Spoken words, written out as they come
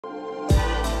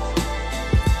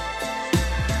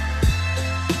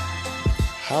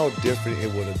how different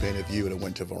it would have been if you would have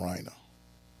went to Varina.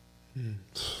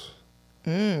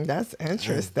 That's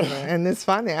interesting. And it's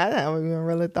funny. I haven't even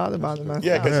really thought about it myself.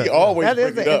 Yeah, because he always that bring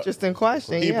is it an up. interesting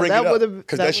question. He yeah, bring that it up would've-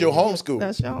 because that that's your would've- home school.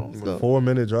 That's your home school.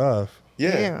 4-minute drive.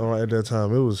 Yeah. At that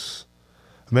time, it was,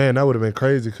 man, that would have been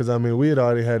crazy because, I mean, we had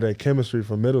already had that chemistry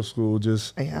from middle school,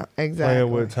 just Yeah, exactly.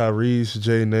 playing with Tyrese,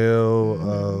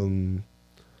 J-Nell.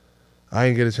 I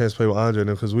didn't get a chance to play with Andre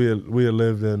because we had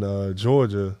lived in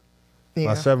Georgia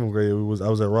my 7th grade. I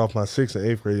was at Rolfe my 6th and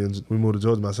 8th grade, and we moved to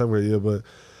Georgia my 7th grade year. But,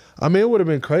 I mean, it would have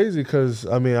been crazy because,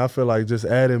 I mean, I feel like just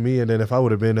adding me, and then if I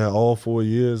would have been there all 4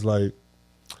 years, like,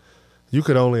 you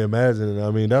could only imagine it.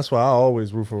 I mean, that's why I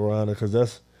always root for Varina because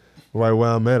that's right where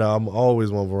I'm at. I'm always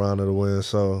want Varina to win.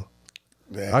 So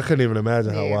I couldn't even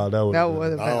imagine how wild that would have been. That would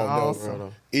have been awesome.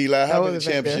 Know, Eli, how many would've been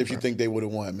championships you different. think they would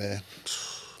have won, man?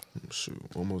 Shoot,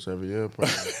 almost every year,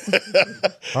 probably.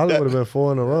 Probably would have been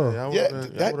 4 in a row.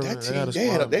 That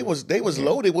team, they was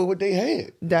loaded with what they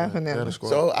had. Definitely.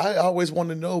 So I always want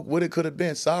to know what it could have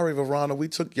been. Sorry, Varina, we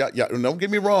took y'all. Don't get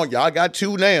me wrong, y'all got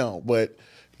 2 now, but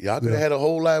y'all could have had a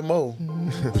whole lot more.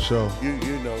 For sure.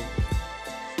 You know.